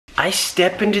I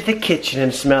step into the kitchen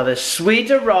and smell this sweet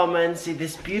aroma and see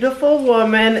this beautiful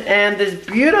woman and this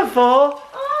beautiful omelet.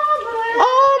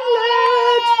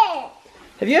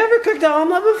 Have you ever cooked an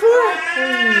omelet before?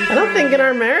 I don't think in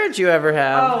our marriage you ever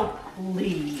have. Oh,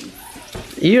 please.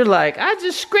 You're like, I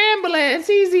just scramble it,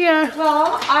 it's easier.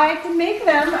 Well, I can make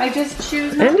them. I just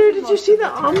choose not Andrew, to. did you see the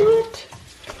omelet?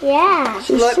 Yeah.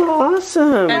 She's so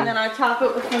awesome. And then I top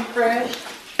it with some fresh.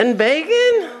 And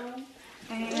bacon?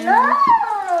 And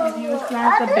give you a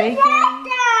slice of bacon.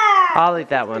 I'll eat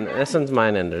that one. This one's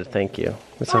mine, Ender. Thank you.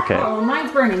 It's okay. Oh,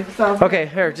 mine's burning, so. Okay,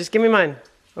 here, just give me mine.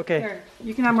 Okay. Here,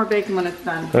 you can have more bacon when it's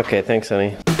done. Okay, thanks,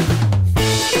 honey.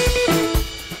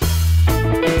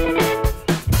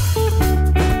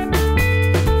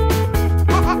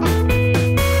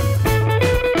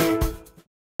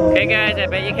 Hey guys, I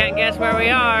bet you can't guess where we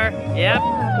are. Yep,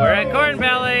 we're at Corn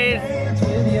Bellies.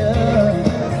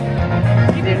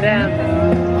 Keep it down.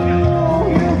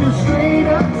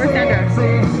 Where's Ender?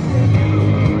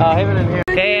 Oh, even in here.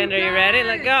 Okay, Andrew, you ready?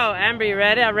 Let go. Amber, you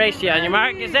ready? I'll race you. On your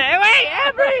mark, you say, hey, wait,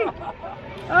 Amber!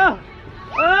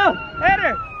 Oh, hit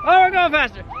her. Oh, we're going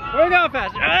faster. We're going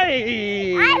faster.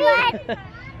 Hey! I won.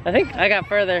 I think I got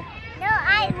further. No,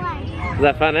 I won. Was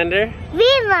that fun, Ender? We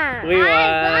won. We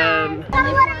won. Got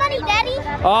a lot of money, Daddy.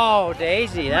 Oh,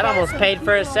 Daisy, that almost paid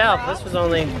for itself. This was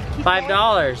only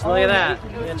 $5. Look at that.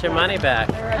 You get your money back.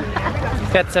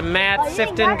 Got some mat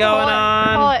sifting going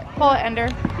on. Pull it, Ender.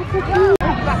 Did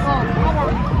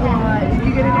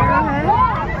you get an arrowhead?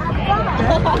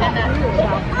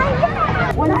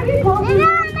 When I get home,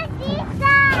 where is it?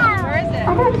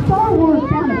 I got Star Wars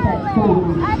sound effects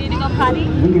playing. Need to go potty?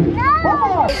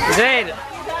 No. Zayd,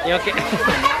 you okay?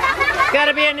 It's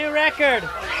gotta be a new record.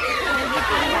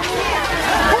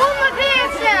 Pull my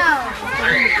pants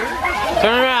down.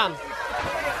 Turn around.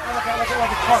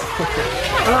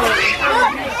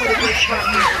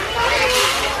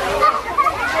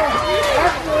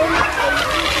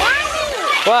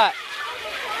 What?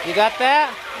 You got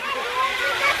that?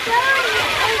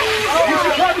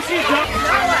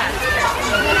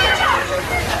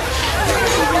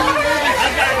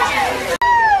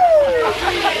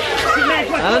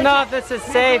 I don't know if this is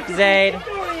safe, Zayd. Ow!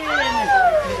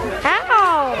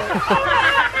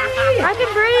 I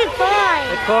can breathe fine.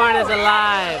 The corn is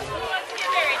alive.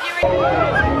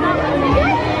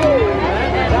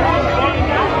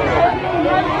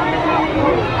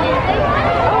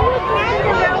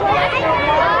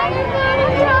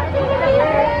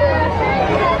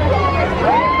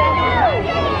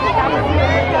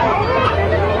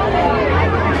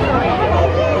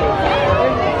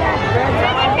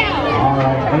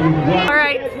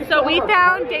 Alright, so we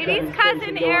found Davey's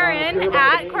cousin Aaron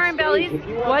at Corn Bellies.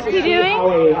 What's he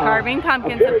doing? Carving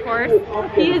pumpkins, of course.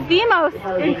 He is the most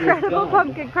incredible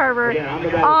pumpkin carver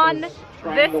on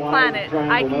this planet.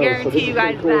 I can guarantee you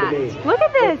guys that. Look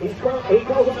at this.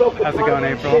 How's it going,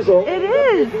 April? It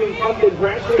is.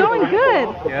 It's going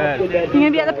good. Good. You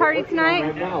gonna be at the party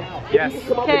tonight? Yes.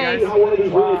 Okay.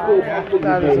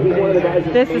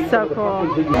 This is so cool.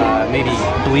 Maybe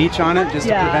bleach on it just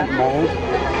to prevent mold.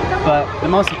 But the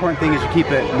most important thing is you keep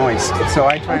it moist. So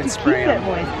I try and spray them.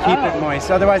 Keep it moist.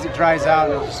 Otherwise it dries out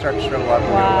and it'll just start to shrivel up and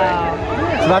go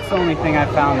away. So that's the only thing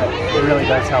I've found that it really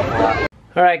does help a lot.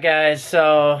 Alright guys,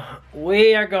 so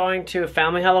we are going to a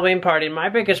family Halloween party. My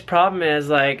biggest problem is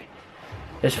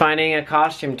finding a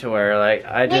costume to wear. Like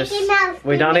Mickey Mouse.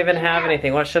 we don't even have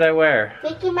anything. What should I wear?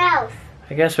 Mickey Mouse.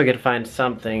 I guess we could find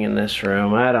something in this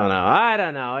room. I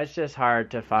don't know. It's just hard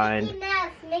to find Mickey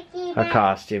Mouse. Mickey a Mouse.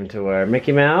 costume to wear.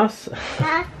 Mickey Mouse?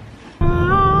 Huh?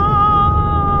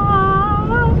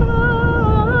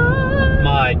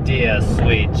 My dear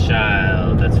sweet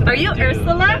child. That's what Are you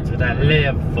Ursula? That's what I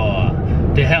live for.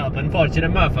 To help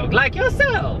unfortunate merfolk like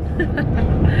yourself.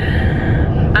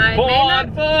 I For may not.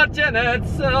 unfortunate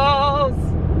souls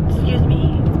Excuse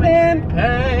me. in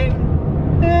pain,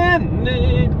 in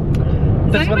need.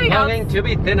 This one anybody longing else- to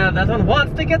be thinner. That one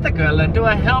wants to get the girl and to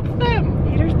help them.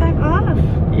 Haters back off.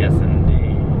 Yes,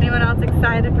 indeed. Anyone else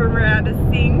excited for Miranda's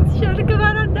Sings show to come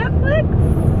out on Netflix?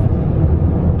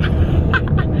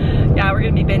 Yeah, we're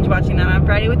gonna be binge watching that on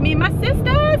Friday with me and my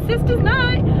sister's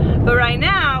night. But right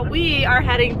now, we are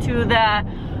heading to the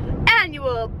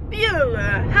annual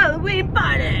Beulah Halloween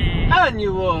party.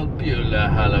 Annual Beulah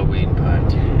Halloween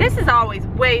party. This is always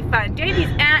way fun. Davey's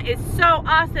aunt is so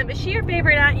awesome. Is she your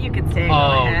favorite aunt? You could say. Go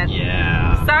ahead.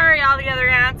 Yeah. Sorry, all the other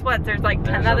aunts. What? There's like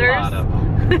 10 There's others. a lot of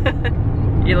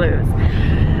them. You lose.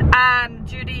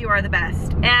 Judy, you are the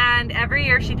best. And every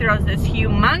year she throws this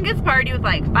humongous party with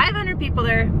like 500 people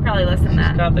there. Probably less than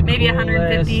that. Got the Maybe coolest,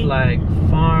 150. like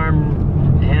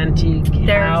farm antique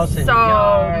house There's and so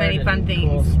yard many and fun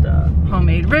cool things. stuff.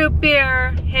 Homemade root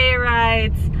beer, hay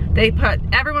rides.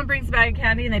 Everyone brings a bag of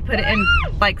candy and they put it in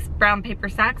like brown paper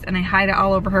sacks and they hide it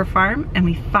all over her farm and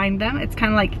we find them. It's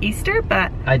kind of like Easter,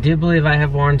 but I do believe I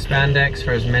have worn spandex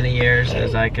for as many years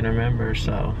as I can remember,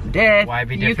 so why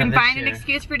be different you can this find year? an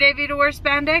excuse for Davey to wear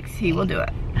spandex, he will do it.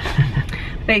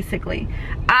 Basically.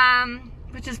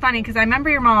 Which is funny because I remember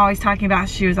your mom always talking about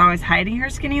she was always hiding her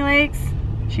skinny legs.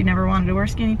 She never wanted to wear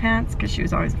skinny pants because she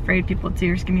was always afraid people would see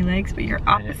her skinny legs, but you're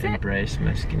opposite. I embrace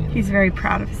my skinny legs. He's very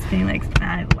proud of his skinny legs and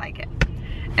I like it.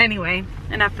 Anyway,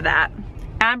 enough of that.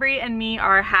 Ambry and me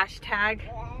are hashtag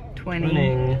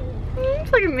twinning.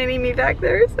 It's like a mini me back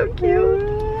there, so cute.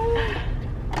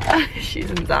 She's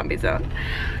in zombie zone.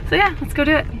 So yeah, let's go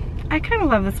do it. I kind of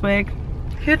love this wig.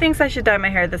 Who thinks I should dye my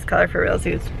hair this color for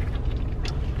realsies?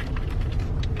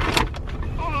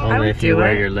 Only if you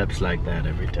wear your lips like that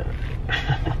every time.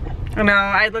 I know,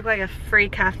 I'd look like a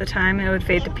freak half the time and it would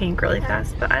fade to pink really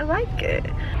fast, but I like it.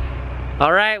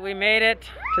 All right, we made it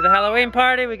to the Halloween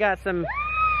party. We got some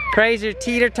crazy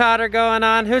teeter-totter going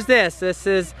on. Who's this? This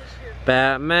is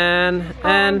Batman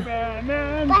and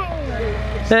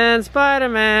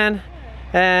Spider-Man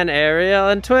and Ariel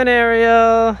and Twin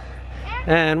Ariel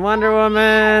and Wonder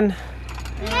Woman.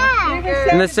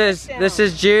 And this is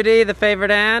Judy, the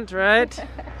favorite aunt, right?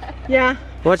 Yeah.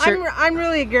 What's your? I'm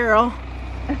really a girl.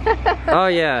 Oh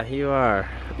yeah, you are.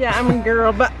 Yeah, I'm a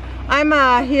girl, but I'm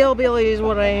a hillbilly is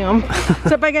what I am.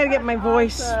 Except I gotta get my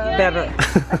voice better.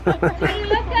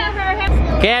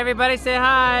 Okay, everybody say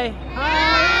hi.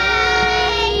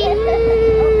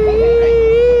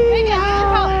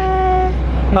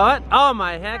 What? Oh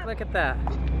my heck, look at that.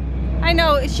 I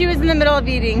know, she was in the middle of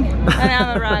eating and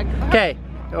on the rug. Okay,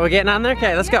 we're getting on there?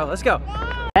 Okay, let's go, let's go.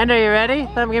 Andrew, you ready?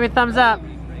 Give me a thumbs up.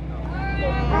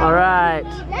 All right.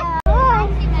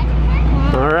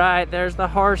 All right, there's the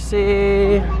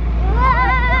horsey.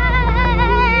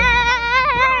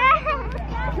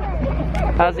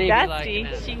 How's Evie liking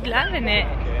it? She's loving it.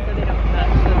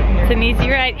 It's an easy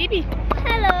ride. Evie.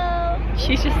 Hello.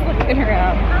 She's just looking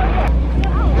around.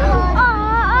 Oh,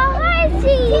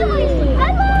 horsey.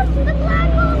 I love the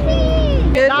black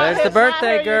horsey. There's the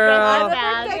birthday girl.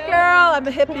 Birthday girl, I'm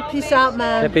a hippie, peace out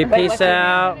man. Hippie, peace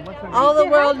out. All the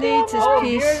world needs is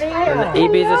peace. And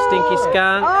Evie's a stinky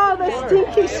skunk. Oh, the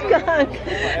stinky skunk.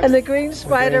 And the green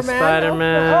Spider-Man.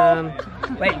 Spider-Man.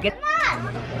 Wait, get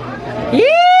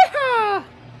Yeehaw!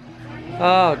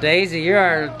 Oh, Daisy, you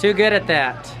are too good at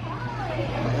that.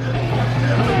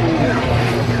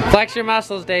 Flex your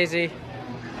muscles, Daisy.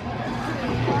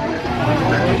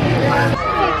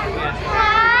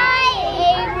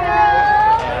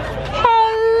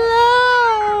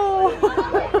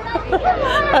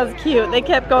 That was cute. They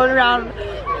kept going around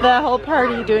the whole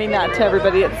party doing that to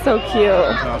everybody. It's so cute.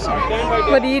 Awesome.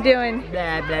 What are you doing?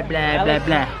 Blah, blah, blah, blah,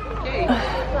 blah.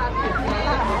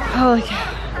 Holy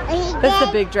cow. That's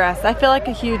a big dress. I feel like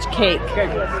a huge cake. You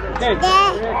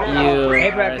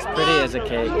are as pretty as a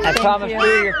cake. I promised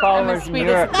you your followers in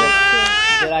Europe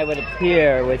that I would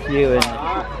appear with you in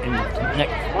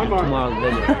tomorrow's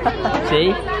video.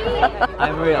 See?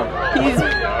 I'm real. He's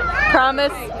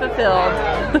promise fulfilled.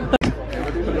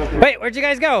 Wait, where'd you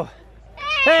guys go?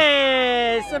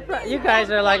 Hey, surprise! You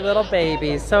guys are like little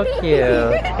babies, so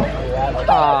cute.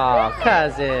 Aw,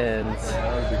 cousins.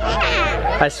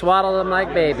 I swaddled them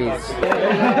like babies.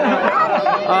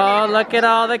 Oh, look at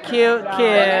all the cute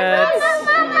kids.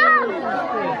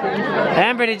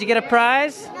 Amber, did you get a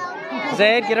prize?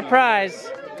 Zayd, get a prize.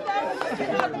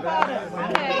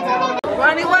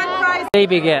 21 prize.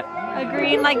 Baby get. A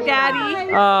green like daddy.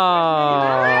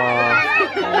 Oh,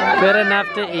 good enough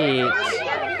to eat.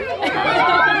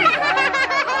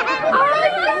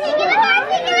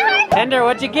 Ender,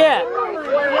 what'd you get?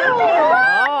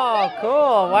 Oh,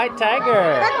 cool, white tiger.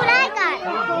 That's what I got.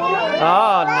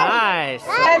 Oh, nice.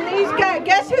 And these guys,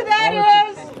 guess who that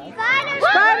is?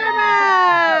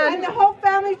 Spider-Man! And the whole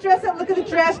family's dressed up. Look at the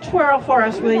dress. Twirl for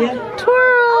us, will you?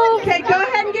 Twirl! Okay, go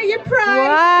ahead and get your prize.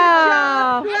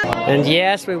 Wow. And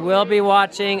yes, we will be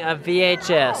watching a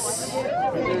VHS.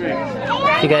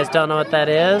 If you guys don't know what that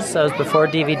is, that was before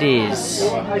DVDs.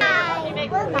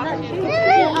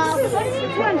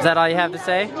 Is that all you have to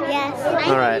say? Yes.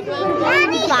 All right.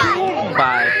 Bye.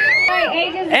 Bye.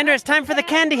 Ender, it's time for the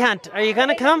candy hunt. Are you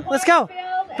gonna come? Let's go.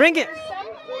 Bring it.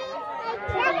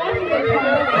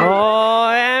 Oh,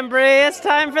 Ambry, it's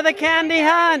time for the candy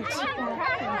hunt.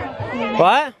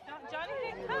 What?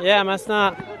 Yeah, must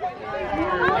not.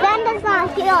 Brenda's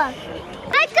not here. I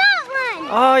got one.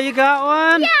 Oh, you got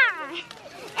one? Yeah.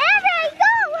 Amber, I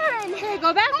got one. Okay,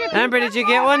 go back. Amber, did you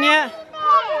get one yet? You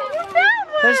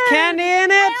found There's candy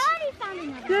in it.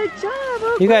 Good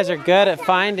job. You guys are good at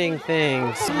finding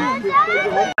things.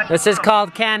 This is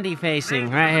called candy facing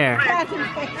right here.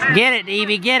 Get it,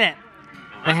 Evie, get it.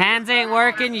 The hands ain't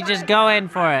working, you just go in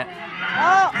for it.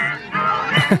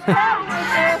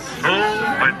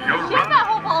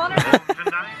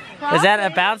 Is that a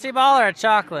bouncy ball or a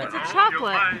chocolate? It's a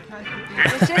chocolate.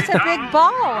 It's just a big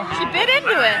ball. She bit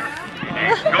into it.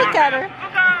 Look at her.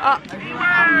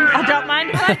 I don't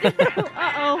mind if I do.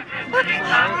 Uh-oh.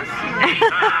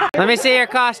 Let me see your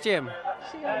costume.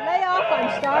 She'll lay off on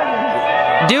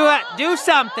starting. Do it. Do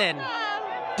something.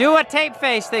 Do a tape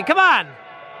face thing. Come on.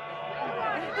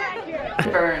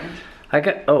 Burned. I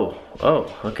got. Oh.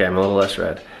 Okay. I'm a little less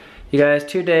red. You guys,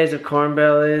 2 days of corn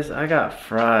bellies. I got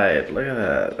fried. Look at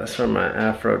that. That's where my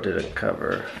afro didn't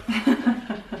cover.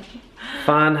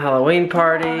 Fun Halloween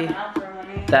party.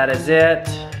 That is it.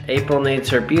 April needs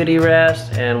her beauty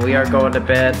rest, and we are going to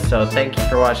bed. So thank you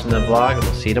for watching the vlog, and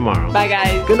we'll see you tomorrow. Bye,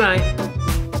 guys. Good night.